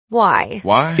Why?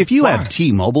 Why? If you have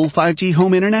T-Mobile 5G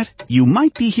home internet, you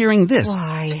might be hearing this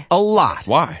Why? a lot.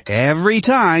 Why? Every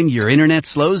time your internet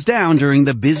slows down during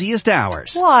the busiest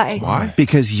hours. Why? Why?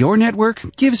 Because your network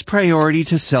gives priority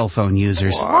to cell phone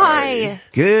users. Why?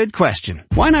 Good question.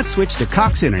 Why not switch to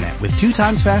Cox Internet with 2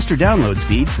 times faster download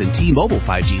speeds than T-Mobile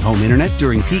 5G home internet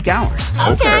during peak hours?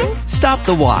 Okay. Stop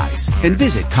the whys and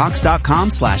visit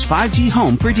cox.com/5G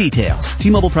home for details.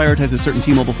 T-Mobile prioritizes certain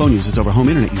T-Mobile phone users over home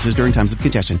internet users during times of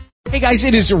congestion. Hey guys,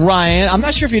 it is Ryan. I'm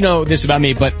not sure if you know this about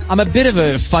me, but I'm a bit of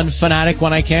a fun fanatic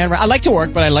when I can. I like to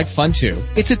work, but I like fun too.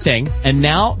 It's a thing. And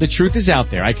now the truth is out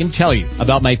there. I can tell you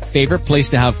about my favorite place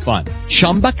to have fun.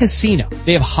 Chumba Casino.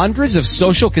 They have hundreds of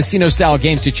social casino style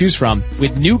games to choose from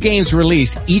with new games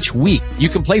released each week. You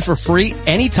can play for free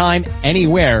anytime,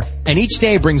 anywhere. And each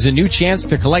day brings a new chance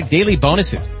to collect daily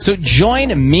bonuses. So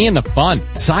join me in the fun.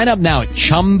 Sign up now at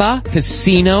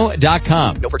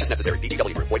ChumbaCasino.com. No purchase necessary.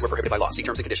 VGW Group. Void where prohibited by law. See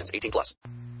terms and conditions. 18+.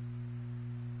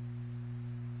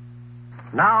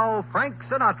 Now, Frank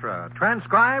Sinatra,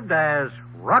 transcribed as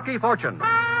Rocky Fortune.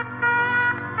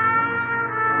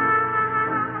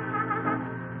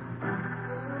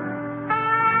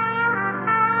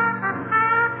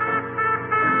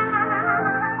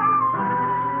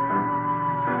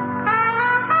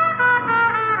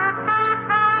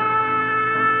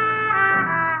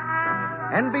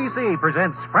 NBC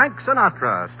presents Frank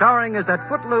Sinatra, starring as that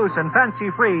footloose and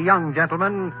fancy-free young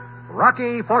gentleman,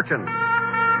 Rocky Fortune.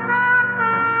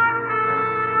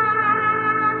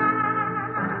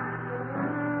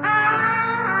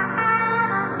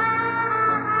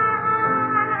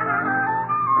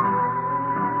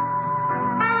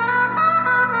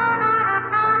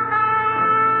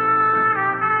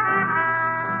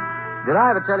 Did I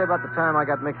ever tell you about the time I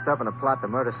got mixed up in a plot to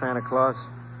murder Santa Claus?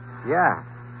 Yeah.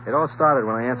 It all started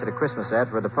when I answered a Christmas ad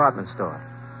for a department store.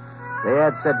 The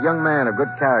ad said, young man of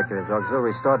good character as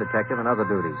auxiliary store detective and other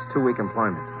duties, 2-week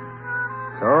employment.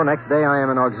 So, next day I am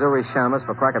an auxiliary shamus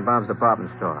for Quackenbaum's department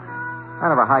store.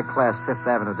 Kind of a high-class Fifth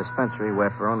Avenue dispensary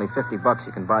where for only $50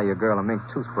 you can buy your girl a mink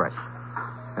toothbrush.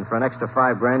 And for an extra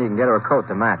 $5,000 you can get her a coat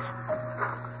to match.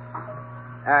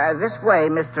 This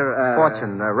way, Mr.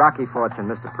 Fortune, Rocky Fortune,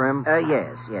 Mr. Prim.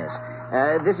 Yes.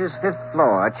 This is 5th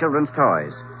floor, children's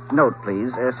toys. Note,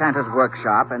 please, Santa's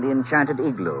workshop and the enchanted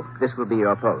igloo. This will be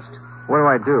your post. What do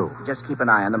I do? Just keep an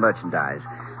eye on the merchandise.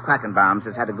 Quackenbaum's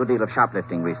has had a good deal of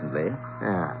shoplifting recently.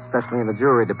 Yeah, especially in the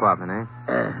jewelry department, eh?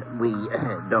 We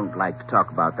don't like to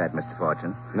talk about that, Mr.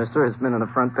 Fortune. Mister, it's been on the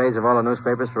front page of all the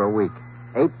newspapers for a week.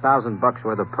 $8,000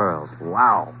 worth of pearls.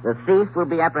 Wow. The thief will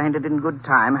be apprehended in good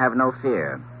time, have no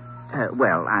fear.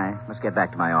 Well, I must get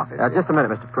back to my office. Just a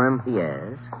minute, Mr. Prim.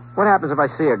 Yes? What happens if I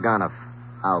see a gunner?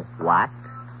 A what?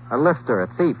 A lifter, a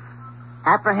thief.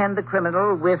 Apprehend the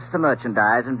criminal with the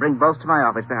merchandise and bring both to my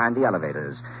office behind the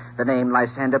elevators. The name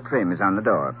Lysander Prim is on the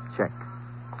door. Check.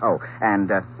 Oh,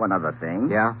 and one other thing.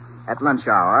 Yeah? At lunch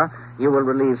hour, you will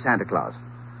relieve Santa Claus.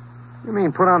 You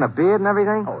mean put on a beard and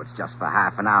everything? Oh, it's just for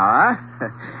half an hour.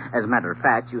 As a matter of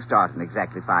fact, you start in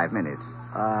exactly 5 minutes.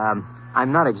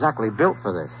 I'm not exactly built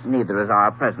for this. Neither is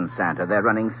our present Santa. They're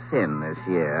running thin this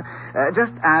year.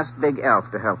 Just ask Big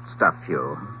Elf to help stuff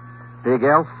you. Big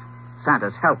Elf?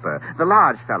 Santa's helper. The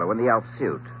large fellow in the elf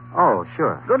suit. Oh,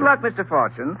 sure. Good luck, Mr.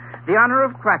 Fortune. The honor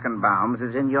of Quackenbaum's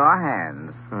is in your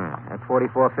hands. At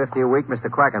 $44.50 a week, Mr.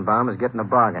 Quackenbaum is getting a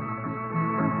bargain.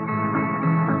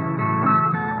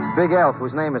 Big Elf,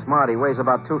 whose name is Marty, weighs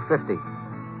about 250.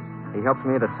 He helps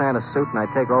me into Santa's suit, and I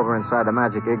take over inside the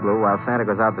magic igloo while Santa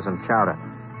goes out for some chowder.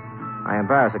 I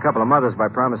embarrass a couple of mothers by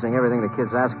promising everything the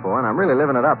kids ask for, and I'm really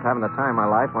living it up, having the time of my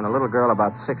life when a little girl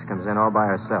about 6 comes in all by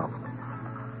herself.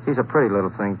 She's a pretty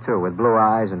little thing, too, with blue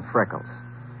eyes and freckles.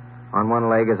 On one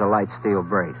leg is a light steel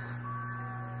brace.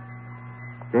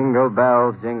 Jingle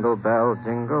bells, jingle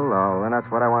all, and that's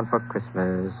what I want for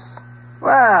Christmas.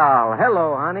 Well,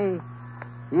 hello, honey.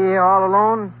 You here all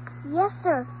alone? Yes,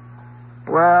 sir.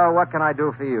 Well, what can I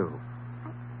do for you?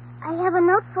 I have a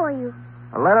note for you.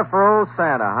 A letter for old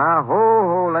Santa, huh?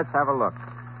 Ho, let's have a look.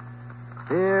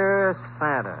 Dear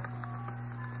Santa,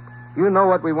 you know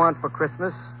what we want for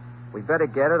Christmas. We better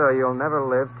get it or you'll never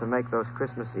live to make those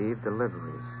Christmas Eve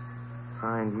deliveries.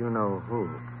 Signed, you know who.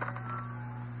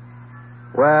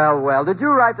 Well, did you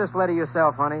write this letter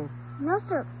yourself, honey? No,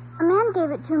 sir. A man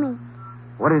gave it to me.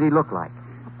 What did he look like?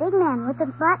 A big man with a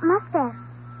black mustache.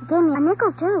 He gave me a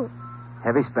nickel, too.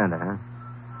 Heavy spender, huh?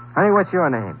 Honey, what's your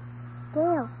name?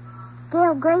 Gail.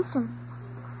 Gail Grayson.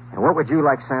 And what would you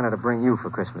like Santa to bring you for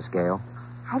Christmas, Gail?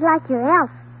 I'd like your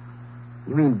elf.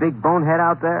 You mean Big Bonehead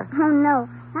out there? Oh, no.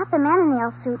 Not the man in the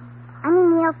elf suit. I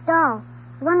mean the elf doll.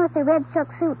 The one with the red silk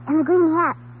suit and the green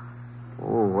hat.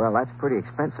 Oh, well, that's pretty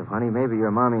expensive, honey. Maybe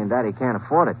your mommy and daddy can't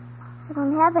afford it. I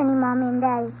don't have any mommy and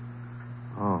daddy.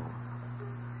 Oh.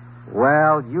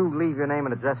 Well, you leave your name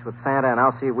and address with Santa, and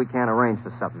I'll see if we can't arrange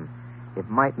for something. It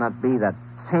might not be that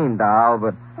same doll,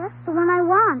 but... That's the one I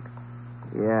want.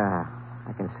 Yeah,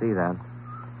 I can see that.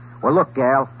 Well, look,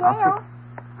 Gail. Gail?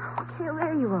 Gail,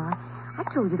 there you are. I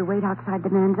told you to wait outside the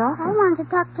man's office. I wanted to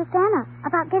talk to Santa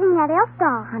about getting that elf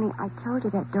doll. Honey, I told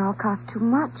you that doll cost too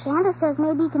much. Santa says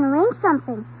maybe he can arrange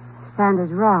something.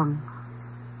 Santa's wrong.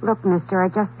 Look, mister, I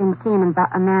just been seeing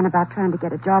a man about trying to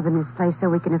get a job in this place so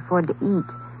we can afford to eat.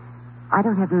 I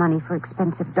don't have money for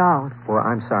expensive dolls. Well,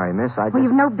 I'm sorry, miss. Well,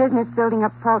 you've no business building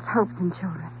up false hopes in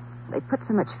children. They put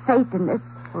so much faith in this.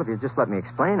 Well, if you just let me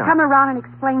explain... Come around and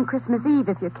explain Christmas Eve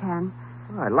if you can.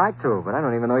 Well, I'd like to, but I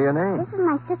don't even know your name. This is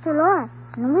my sister Laura,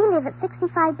 and we live at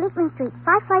 65 Bleakman Street,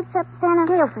 5 flights up Santa.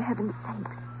 Gail, for heaven's sake.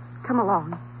 Come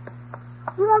along.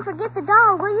 You won't forget the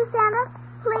doll, will you, Santa?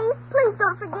 Please, please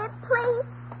don't forget, please.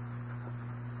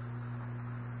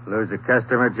 Lose a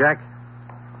customer, Jack?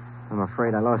 I'm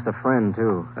afraid I lost a friend,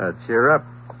 too. Cheer up.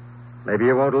 Maybe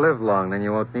you won't live long, then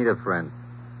you won't need a friend.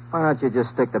 Why don't you just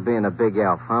stick to being a big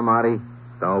elf, huh, Marty?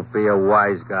 Don't be a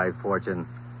wise guy, Fortune.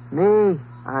 Me?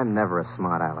 I'm never a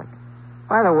smart aleck.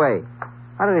 By the way,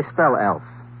 how do they spell elf?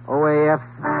 O-A-F?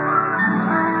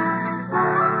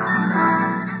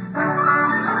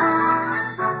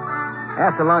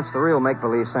 After lunch, the real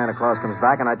make-believe Santa Claus comes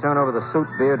back, and I turn over the suit,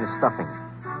 beard, and stuffing.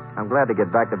 I'm glad to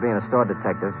get back to being a store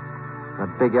detective.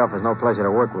 That big elf is no pleasure to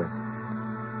work with.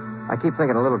 I keep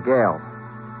thinking of little Gail.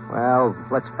 Well,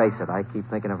 let's face it, I keep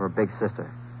thinking of her big sister,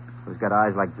 who's got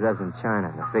eyes like Dresden china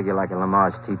and a figure like a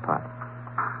Lamarge teapot.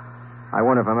 I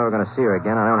wonder if I'm ever going to see her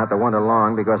again. I don't have to wonder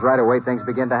long, because right away things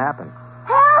begin to happen.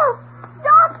 Help!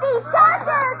 Stop these!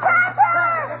 Santa!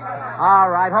 Santa!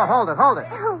 All right, hold it. Oh,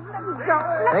 let me go.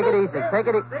 Take it easy.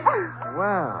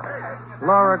 Well,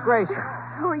 Laura Grayson.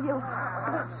 Who are you?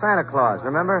 Santa Claus,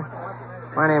 remember?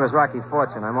 My name is Rocky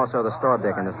Fortune. I'm also the store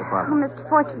dick in this Oh, department. Mr.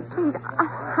 Fortune, please.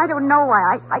 I don't know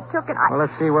why I took it. Well,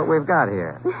 let's see what we've got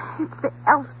here. It's the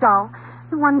elf doll,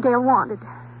 the one Gail wanted.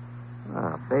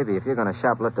 Oh, baby, if you're going to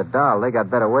shoplift a doll, they got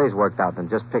better ways worked out than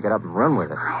just pick it up and run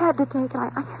with it. I had to take it.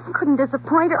 I couldn't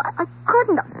disappoint her. I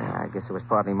couldn't. Yeah, I guess it was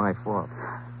partly my fault.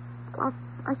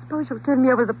 I suppose you'll turn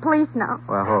me over to the police now.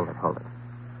 Well, hold it.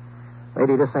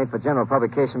 Lady, this ain't for general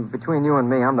publication, but between you and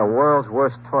me, I'm the world's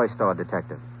worst toy store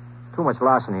detective. Too much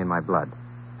larceny in my blood.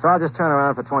 So I'll just turn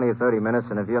around for 20 or 30 minutes,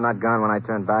 and if you're not gone when I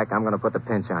turn back, I'm going to put the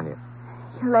pinch on you.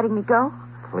 You're letting me go?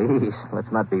 Please,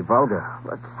 let's not be vulgar.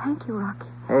 Well, thank you, Rocky.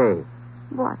 Hey,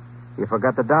 What? you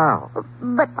forgot the doll.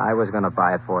 But... I was going to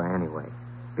buy it for her anyway.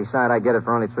 Besides, I get it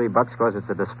for only $3 because it's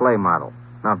a display model.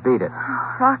 Now beat it.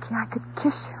 Oh, Rocky, I could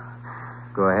kiss you.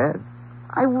 Go ahead.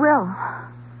 I will.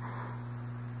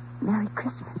 Merry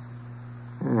Christmas.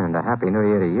 And a Happy New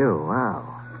Year to you.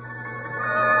 Wow.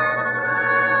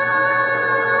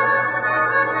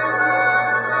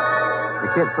 The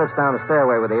kid slips down the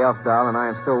stairway with the elf doll, and I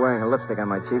am still wearing a lipstick on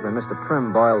my cheek when Mr.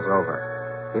 Prim boils over.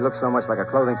 He looks so much like a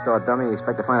clothing store dummy, you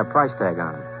expect to find a price tag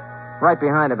on him. Right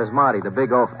behind him is Marty, the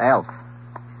big oaf elf.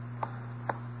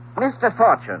 Mr.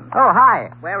 Fortune. Oh,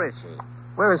 hi. Where is she?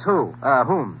 Where is who?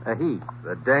 Whom? He.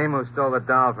 The dame who stole the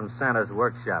doll from Santa's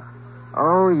workshop.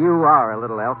 Oh, you are a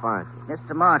little elf, aren't you?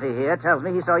 Mr. Monty here tells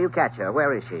me he saw you catch her.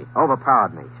 Where is she?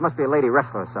 Overpowered me. She must be a lady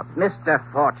wrestler or something. Mr.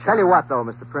 Fortune. Tell you what, though,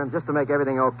 Mr. Prim, just to make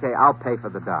everything okay, I'll pay for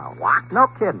the doll. What? No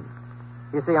kidding.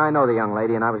 You see, I know the young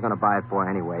lady, and I was going to buy it for her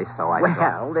anyway, so I...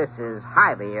 Well, this is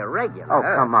highly irregular. Oh,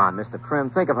 come on, Mr. Prim.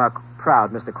 Think of how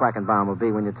proud Mr. Quackenbaum will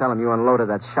be when you tell him you unloaded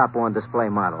that shop-worn display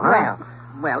model, huh?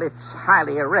 Well, it's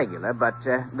highly irregular, but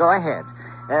go ahead.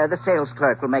 The sales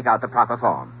clerk will make out the proper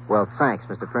form. Well, thanks,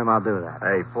 Mr. Prim. I'll do that.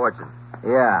 Hey, Fortune,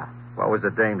 Yeah. what was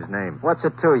the dame's name? What's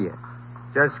it to you?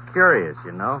 Just curious,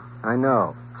 you know. I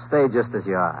know. Stay just as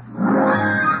you are.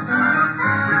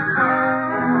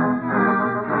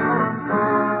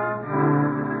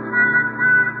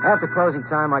 After closing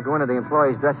time, I go into the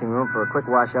employees' dressing room for a quick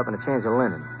wash-up and a change of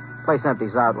linen. The place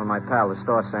empties out when my pal, the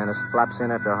store Santa, flaps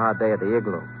in after a hard day at the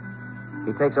igloo.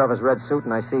 He takes off his red suit,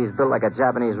 and I see he's built like a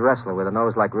Japanese wrestler with a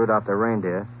nose like Rudolph the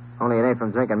reindeer, only it ain't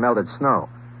from drinking melted snow.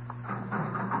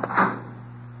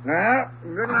 Well,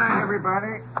 good night,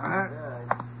 everybody.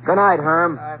 Good night,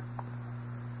 Herm.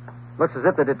 Looks as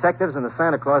if the detectives and the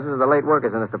Santa Clauses are the late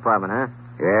workers in this department, huh?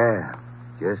 Yeah,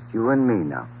 just you and me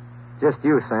now. Just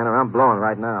you, Santa. I'm blowing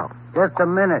right now. Just a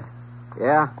minute.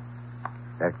 Yeah?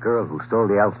 That girl who stole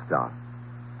the elf doll.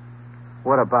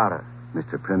 What about her?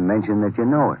 Mr. Prim mentioned that you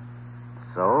know her.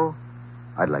 So?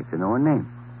 I'd like to know her name.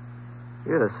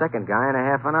 You're the second guy in a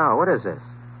half an hour. What is this?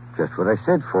 Just what I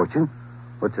said, Fortune.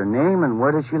 What's her name and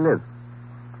where does she live?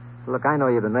 Look, I know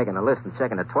you've been making a list and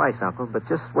checking it twice, Uncle, but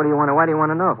just why do you want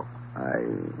to know?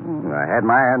 I had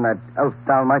my eye on that elf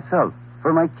doll myself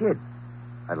for my kid.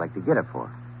 I'd like to get it for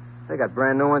her. They got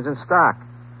brand new ones in stock.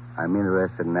 I'm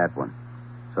interested in that one.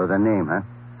 So the name, huh?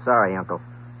 Sorry, Uncle.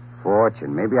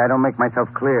 Fortune. Maybe I don't make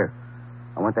myself clear.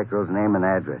 I want that girl's name and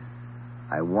address.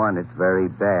 I want it very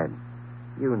bad.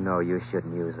 You know you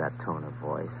shouldn't use that tone of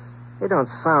voice. It don't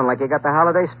sound like you got the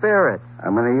holiday spirit.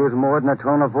 I'm going to use more than a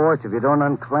tone of voice if you don't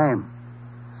unclaim.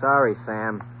 Sorry,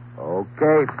 Sam.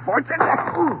 Okay, Fortune.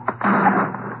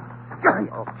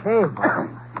 Okay, boy.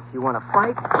 You want to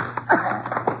fight?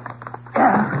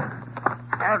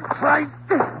 I'll try.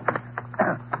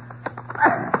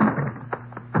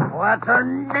 What's her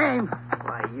name?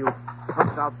 Why, you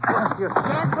punk, I'll bust your...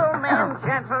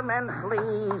 Gentlemen,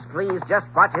 please, just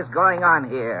what is going on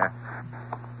here?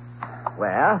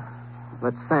 Well,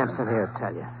 let Samson here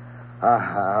tell you.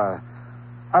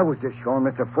 I was just showing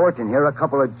Mr. Fortune here a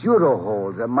couple of judo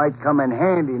holds that might come in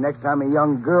handy next time a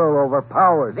young girl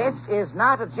overpowers This him. is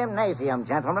not a gymnasium,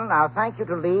 gentlemen. I'll thank you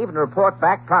to leave and report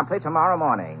back promptly tomorrow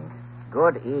morning.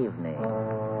 Good evening.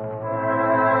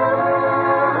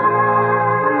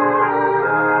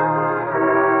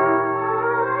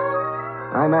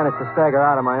 I managed to stagger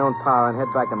out of my own power and head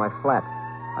back to my flat.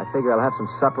 I figure I'll have some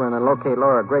supper and then locate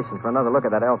Laura Grayson for another look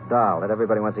at that elf doll that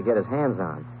everybody wants to get his hands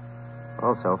on.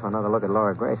 Also, for another look at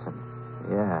Laura Grayson.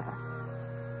 Yeah.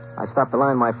 I stopped to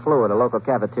line my flu at a local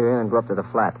cafeteria and go up to the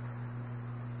flat.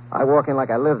 I walk in like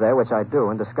I live there, which I do,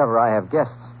 and discover I have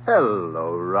guests.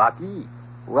 Hello, Rocky.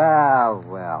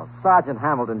 Well, Sergeant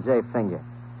Hamilton J. Finger.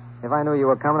 If I knew you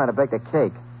were coming, I'd have baked a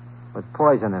cake with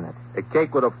poison in it. A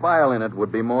cake with a file in it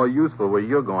would be more useful where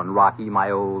you're going, Rocky, my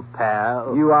old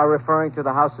pal. You are referring to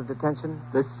the House of Detention?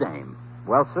 The same.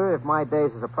 Well, sir, if my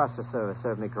days as a process server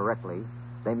serve me correctly,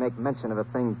 they make mention of a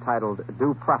thing titled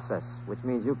due process, which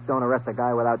means you don't arrest a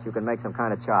guy without you can make some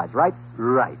kind of charge, right?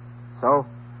 Right. So?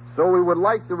 So we would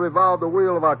like to revolve the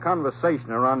wheel of our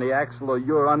conversation around the axle of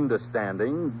your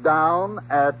understanding down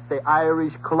at the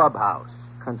Irish Clubhouse.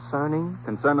 Concerning?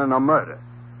 Concerning a murder.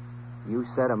 You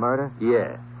said a murder?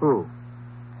 Yeah. Who?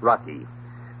 Rocky,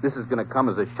 this is going to come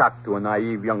as a shock to a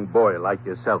naive young boy like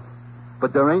yourself.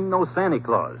 But there ain't no Santa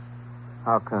Claus.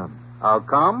 How come? How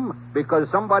come? Because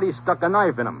somebody stuck a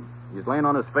knife in him. He's laying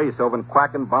on his face over in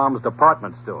Quackenbaum's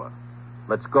department store.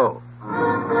 Let's go.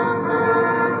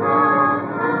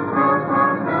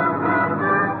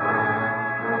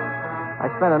 I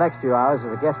spent the next few hours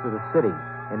as a guest of the city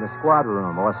in the squad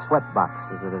room, or sweatbox,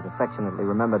 as it is affectionately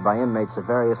remembered by inmates of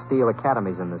various steel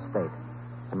academies in the state.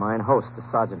 And mine host is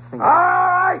Sergeant Finger. All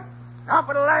right. Now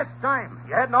for the last time.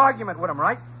 You had an argument with him,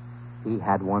 right? He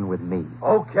had one with me.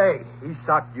 Okay. He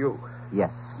socked you.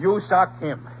 Yes. You socked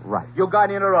him. Right. You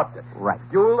got interrupted. Right.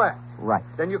 You left. Right.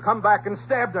 Then you come back and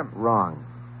stabbed him. Wrong.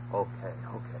 Okay.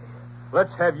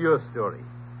 Let's have your story.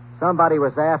 Somebody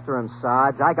was after him,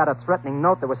 Sarge. I got a threatening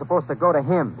note that was supposed to go to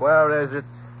him. Where is it?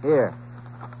 Here.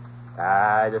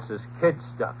 This is kid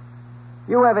stuff.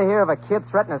 You ever hear of a kid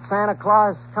threatening Santa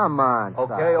Claus? Come on,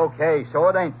 Sarge. Okay. So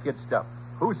it ain't kid stuff.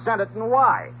 Who sent it and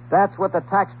why? That's what the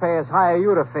taxpayers hire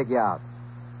you to figure out.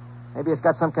 Maybe it's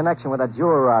got some connection with a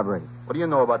jewel robbery. What do you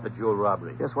know about the jewel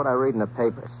robbery? Just what I read in the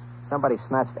papers. Somebody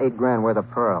snatched $8,000 worth of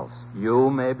pearls. You,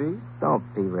 maybe? Don't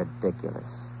be ridiculous.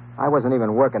 I wasn't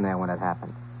even working there when it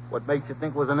happened. What makes you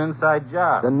think it was an inside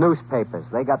job? The newspapers.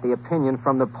 They got the opinion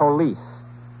from the police.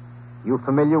 You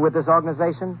familiar with this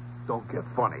organization? Don't get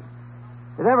funny.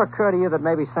 Did it ever occur to you that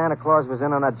maybe Santa Claus was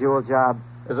in on that jewel job?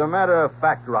 As a matter of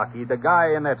fact, Rocky, the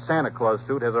guy in that Santa Claus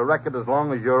suit has a record as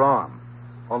long as your arm.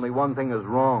 Only one thing is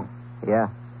wrong. Yeah?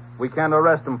 We can't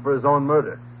arrest him for his own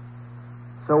murder.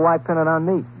 So why pin it on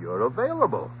me? You're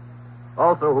available.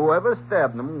 Also, whoever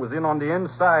stabbed him was in on the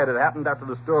inside. It happened after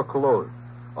the store closed.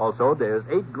 Also, there's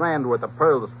 $8,000 worth of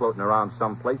pearls floating around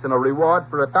someplace and a reward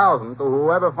for 1,000 to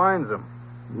whoever finds them.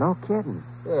 No kidding.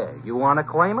 Yeah, you want to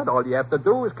claim it? All you have to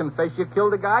do is confess you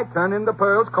killed a guy, turn in the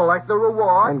pearls, collect the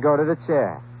reward. And go to the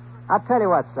chair. I'll tell you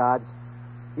what, Sarge.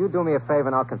 You do me a favor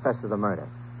and I'll confess to the murder.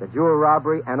 The jewel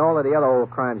robbery and all of the other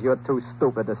old crimes you're too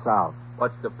stupid to solve.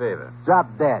 What's the favor? Drop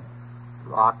dead.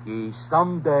 Rocky,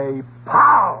 someday,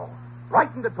 pow! Right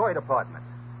in the toy department.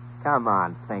 Come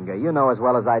on, Finger. You know as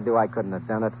well as I do I couldn't have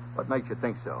done it. What makes you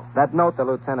think so? That note the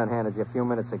lieutenant handed you a few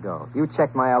minutes ago. You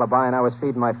checked my alibi, and I was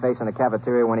feeding my face in the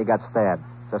cafeteria when he got stabbed.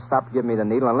 So stop giving me the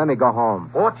needle and let me go home.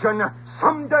 Fortune,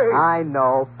 someday. I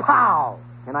know. Pow!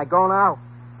 Can I go now?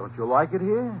 Don't you like it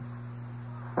here?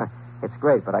 It's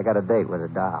great, but I got a date with a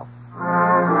doll.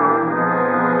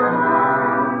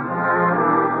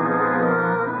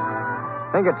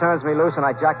 Finger turns me loose, and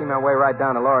I jockey my way right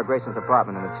down to Laura Grayson's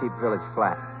apartment in a cheap village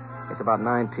flat. It's about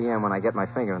 9 p.m. when I get my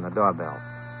finger on the doorbell.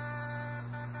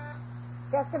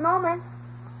 Just a moment.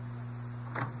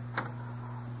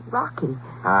 Rocky.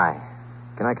 Hi.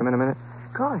 Can I come in a minute?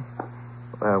 Of course.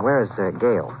 Where's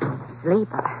Gail? Sleep.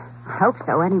 I hope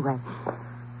so, anyway.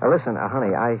 Listen,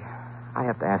 honey, I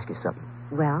have to ask you something.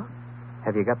 Well?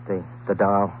 Have you got the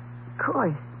doll? Of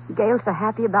course. Gail's so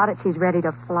happy about it, she's ready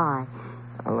to fly.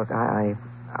 Look,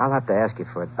 I'll have to ask you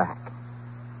for it back.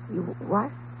 You what?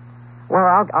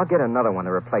 Well, I'll get another one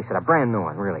to replace it. A brand new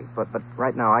one, really. But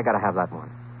right now, I got to have that one.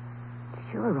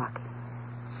 Sure, Rocky.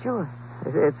 Sure.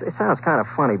 It sounds kind of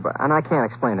funny, and I can't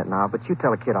explain it now, but you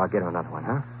tell the kid I'll get him another one,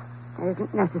 huh? It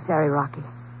isn't necessary, Rocky.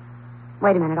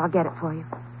 Wait a minute, I'll get it for you.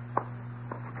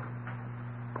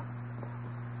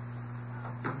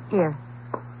 Here.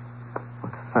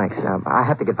 Well, thanks. I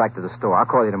have to get back to the store. I'll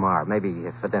call you tomorrow,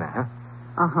 maybe for dinner, huh?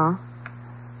 Uh-huh.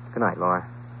 Good night, Laura.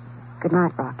 Good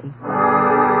night, Rocky.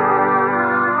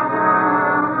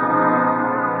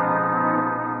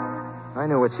 I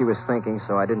knew what she was thinking,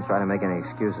 so I didn't try to make any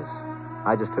excuses.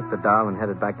 I just took the doll and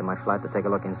headed back to my flat to take a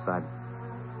look inside.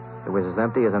 It was as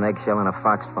empty as an eggshell in a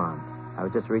fox farm. I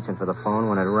was just reaching for the phone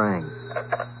when it rang.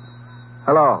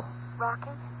 Hello?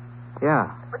 Rocky?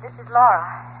 Yeah. Well, this is Laura.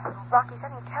 Rocky,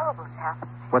 something terrible's happened.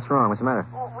 What's wrong? What's the matter?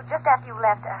 Well, just after you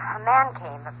left, a man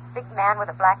came, a big man with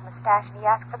a black mustache, and he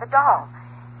asked for the doll.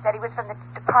 Said he was from the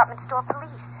department store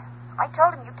police. I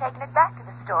told him you'd taken it back to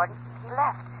the store, and he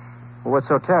left. Well, what's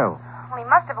so terrible? Well, he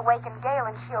must have awakened Gail,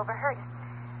 and she overheard us.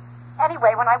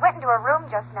 Anyway, when I went into her room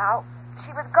just now,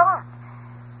 she was gone.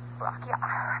 Rocky,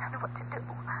 I don't know what to do.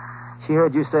 She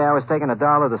heard you say I was taking a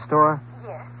doll to the store?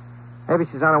 Yes. Maybe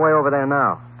she's on her way over there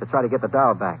now to try to get the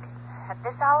doll back. At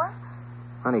this hour?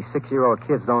 Honey, 6-year-old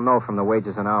kids don't know from the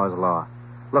wages and hours law.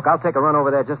 Look, I'll take a run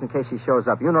over there just in case she shows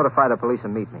up. You notify the police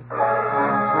and meet me.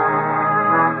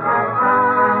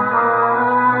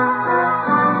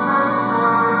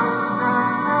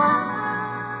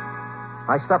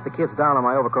 I stuff the kid's doll in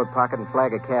my overcoat pocket and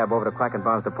flag a cab over to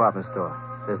Quackenbaum's department store.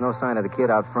 There's no sign of the kid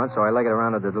out front, so I leg it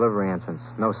around to the delivery entrance.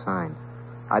 No sign.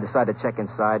 I decide to check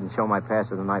inside and show my pass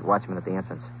to the night watchman at the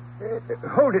entrance.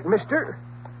 Hold it, mister.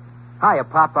 Hiya,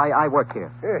 Pop. I work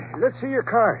here. Let's see your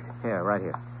card. Here, right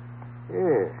here.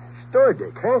 Yeah, store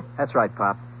dick, huh? That's right,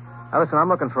 Pop. Now, listen, I'm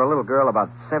looking for a little girl about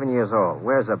 7 years old.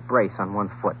 Wears a brace on one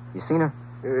foot. You seen her?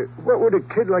 What would a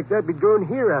kid like that be doing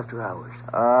here after hours?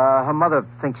 Her mother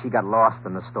thinks she got lost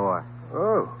in the store.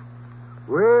 Oh.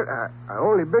 Well, I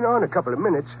only been on a couple of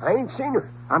minutes. I ain't seen her.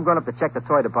 I'm going up to check the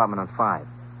toy department on 5.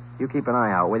 You keep an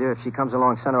eye out, will you? If she comes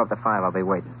along, send her up to 5. I'll be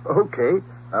waiting. Okay.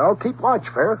 I'll keep watch,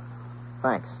 Fair.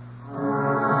 Thanks. I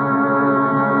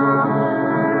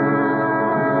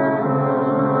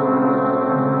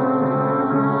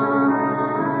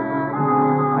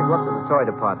go up to the toy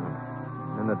department.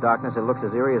 In the darkness, it looks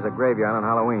as eerie as a graveyard on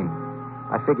Halloween.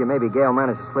 I figure maybe Gail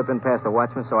managed to slip in past the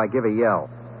watchman, so I give a yell.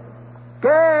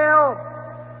 Gail!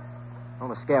 I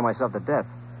almost scare myself to death.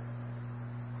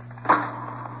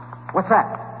 What's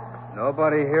that?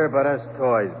 Nobody here but us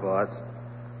toys, boss.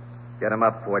 Get 'em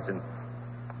up, Fortune.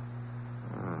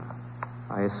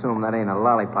 I assume that ain't a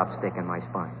lollipop stick in my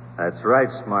spine. That's right,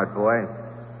 smart boy.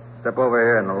 Step over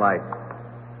here in the light.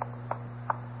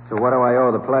 So what do I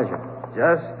owe the pleasure?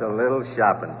 Just a little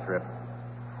shopping trip.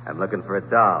 I'm looking for a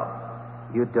doll.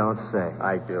 You don't say.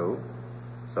 I do.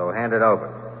 So hand it over.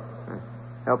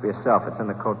 Help yourself. It's in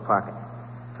the coat pocket.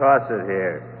 Toss it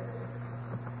here.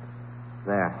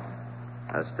 There.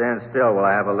 Now stand still while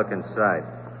I have a look inside.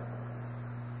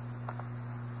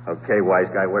 Okay, wise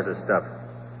guy, where's the stuff?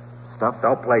 Stuff?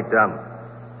 Don't play dumb.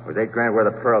 There's $8,000 worth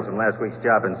of pearls from last week's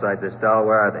job inside this doll.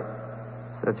 Where are they?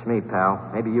 Search me, pal.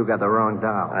 Maybe you got the wrong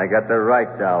doll. I got the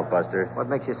right doll, Buster. What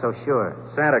makes you so sure?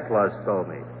 Santa Claus told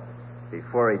me.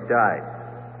 Before he died.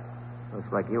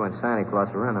 Looks like you and Santa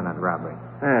Claus were in on that robbery.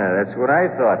 Yeah, that's what I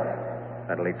thought.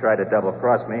 Until he tried to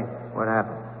double-cross me. What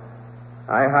happened?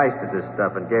 I heisted this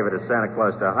stuff and gave it to Santa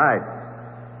Claus to hide.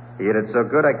 He hid it so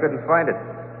good I couldn't find it.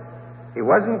 He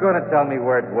wasn't going to tell me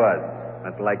where it was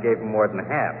until I gave him more than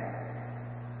half.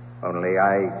 Only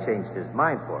I changed his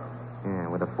mind for him. Yeah,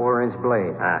 with a 4-inch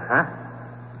blade. Uh-huh.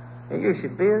 You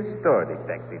should be a store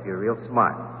detective. You're real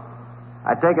smart.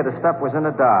 I take it the stuff was in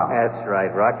the doll. That's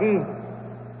right, Rocky.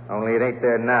 Only it ain't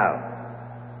there now.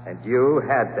 And you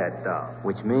had that doll.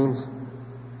 Which means?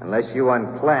 Unless you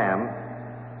unclam,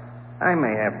 I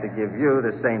may have to give you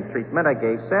the same treatment I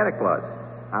gave Santa Claus.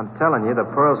 I'm telling you, the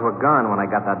pearls were gone when I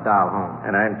got that doll home.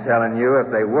 And I'm telling you,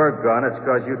 if they were gone, it's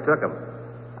because you took them.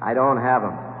 I don't have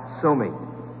them. Sue me.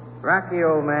 Rocky,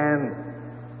 old man,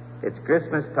 It's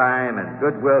Christmas time and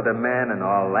goodwill to men and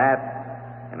all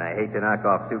that, and I hate to knock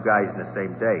off two guys in the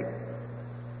same day.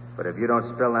 But if you don't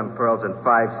spill them pearls in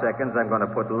 5 seconds, I'm going to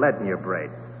put lead in your brain.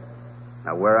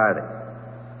 Now, where are they?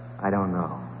 I don't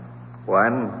know.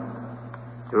 1,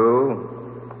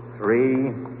 2,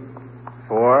 3,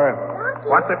 4.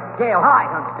 What the... Gale, hi,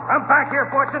 honey. Come back here,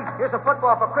 Fortune. Here's a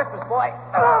football for Christmas, boy.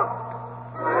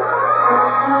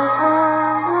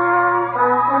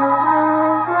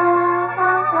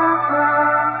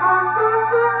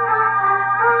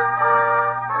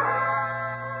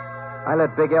 I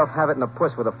let Big Elf have it in the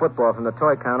puss with a football from the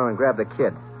toy counter and grab the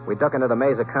kid. We duck into the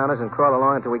maze of counters and crawl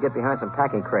along until we get behind some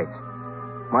packing crates.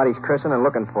 Marty's cursing and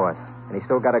looking for us, and he's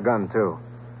still got a gun, too.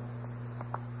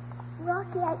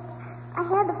 Rocky, I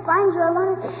had to find you. I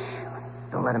wanted to... Shh.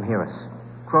 Don't let him hear us.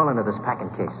 Crawl into this packing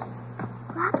case.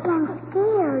 Rocky, I'm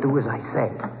scared. Do as I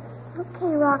say.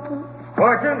 Okay, Rocky.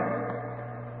 Fortune!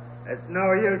 It's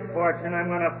no use, Fortune. I'm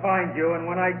going to find you, and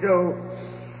when I do...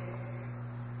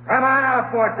 Come on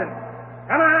out, Fortune!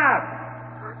 Come on out!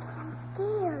 Rocky, I'm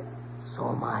scared. So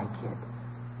am I, kid.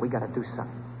 We got to do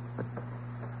something. But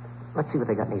let's see what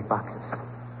they got in these boxes.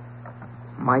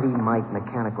 Mighty Mike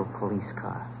mechanical police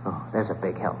car. Oh, there's a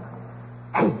big help.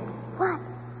 Hey! What?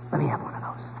 Let me have one of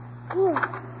those. Here.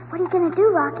 What are you going to do,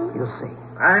 Rocky? You'll see.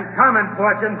 I'm coming,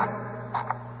 Fortune.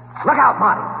 Look out,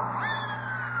 Marty.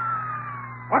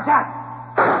 Watch out!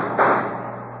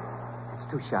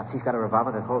 That's 2 shots. He's got a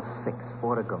revolver that holds 6.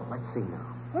 4 to go. Let's see now.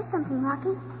 Here's something,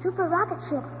 Rocky. Super rocket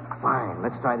ship. Fine.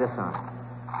 Let's try this on.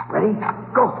 Ready?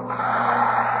 Go.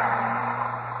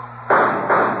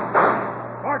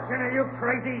 Fortune, are you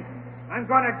crazy? I'm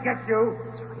going to get you.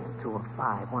 3 and 2 are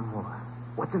 5. One more.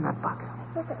 What's in that box, honey?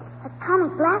 There's a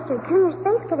atomic blaster, Junior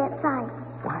Space Cadet size.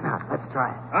 Why not? Let's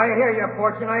try it. I hear you,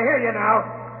 Fortune. I hear you now.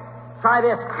 Try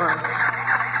this, Crunch.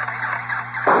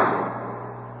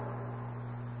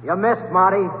 You missed,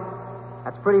 Marty.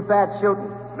 That's pretty bad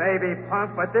shooting. Maybe,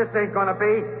 punk, but this ain't going to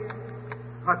be.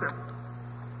 What's it?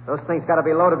 Those things got to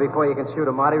be loaded before you can shoot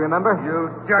them, Marty, remember?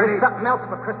 You dirty... Here's something else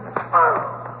for Christmas.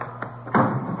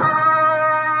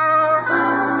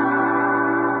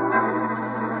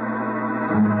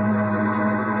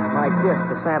 My gift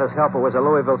to Santa's helper was a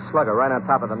Louisville slugger right on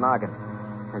top of the noggin.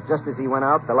 And just as he went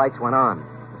out, the lights went on.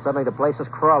 And suddenly the place was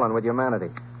crawling with humanity.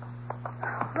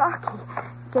 Rocky.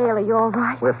 Gail, are you all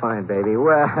right? We're fine, baby.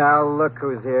 Well, look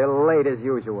who's here, late as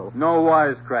usual. No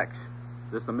wisecracks.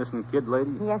 Is this the missing kid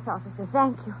lady? Yes, officer.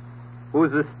 Thank you.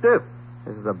 Who's the stiff?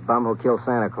 This is the bum who killed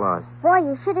Santa Claus. Boy,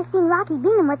 you should have seen Rocky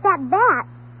beat him with that bat.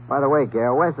 By the way,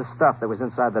 Gail, where's the stuff that was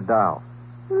inside the doll?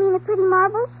 You mean the pretty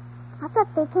marbles? I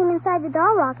thought they came inside the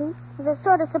doll, Rocky. It was a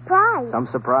sort of surprise. Some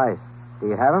surprise. Do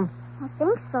you have them? I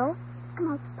think so. In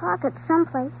my pocket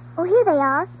someplace. Oh, here they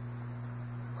are.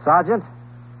 Sergeant?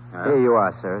 Here you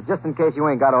are, sir. Just in case you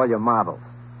ain't got all your marbles.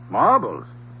 Marbles?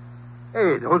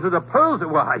 Hey, those are the pearls that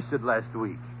were heisted last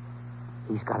week.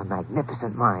 He's got a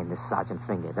magnificent mind, this Sergeant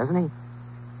Finger, doesn't he?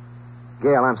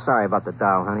 Gail, I'm sorry about the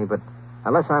doll, honey, but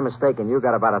unless I'm mistaken, you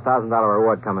got about $1,000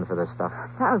 reward coming for this stuff.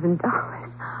 $1,000?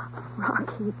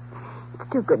 Rocky,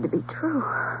 it's too good to be true.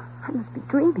 I must be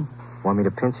dreaming. Want me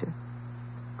to pinch you?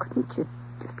 Couldn't you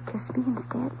just kiss me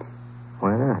instead?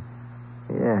 Why not?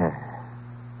 Yeah.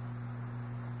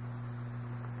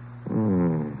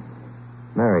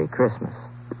 Merry Christmas.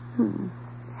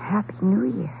 Happy New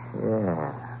Year.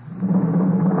 Yeah.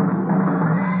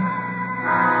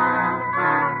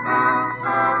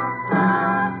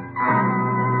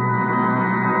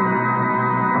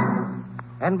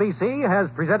 NBC has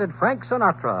presented Frank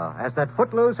Sinatra as that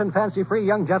footloose and fancy-free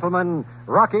young gentleman,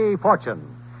 Rocky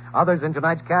Fortune. Others in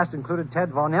tonight's cast included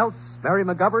Ted Von Eltz, Mary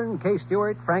McGovern, Kay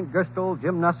Stewart, Frank Gerstle,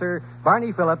 Jim Nusser,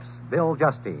 Barney Phillips, Bill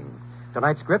Justine.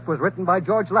 Tonight's script was written by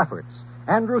George Lefferts.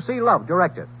 Andrew C. Love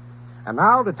directed. And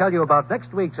now, to tell you about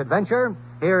next week's adventure,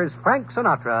 here's Frank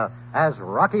Sinatra as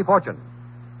Rocky Fortune.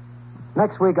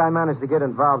 Next week, I managed to get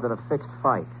involved in a fixed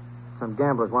fight. Some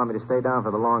gamblers want me to stay down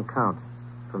for the long count,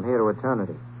 from here to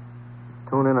eternity.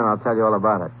 Tune in and I'll tell you all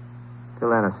about it. Till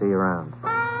then, I'll see you around.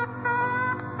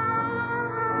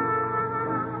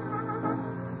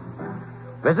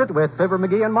 Visit with Fibber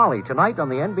McGee and Molly tonight on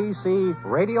the NBC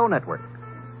Radio Network.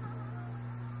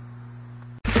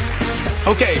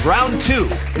 Okay, round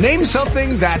 2. Name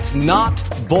something that's not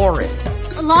boring.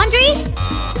 A laundry?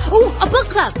 Ooh, a book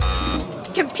club.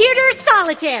 Computer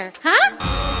solitaire, huh?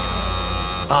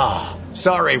 Ah,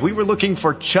 sorry, we were looking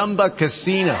for Chumba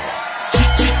Casino.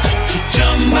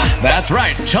 That's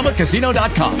right,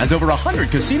 ChumbaCasino.com has over 100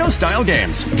 casino-style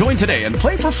games. Join today and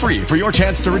play for free for your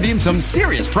chance to redeem some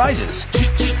serious prizes.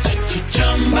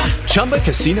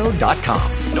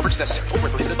 ChumbaCasino.com. No purchase necessary. Void where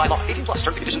prohibited by law. 18+ terms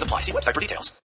and conditions apply. See website for details.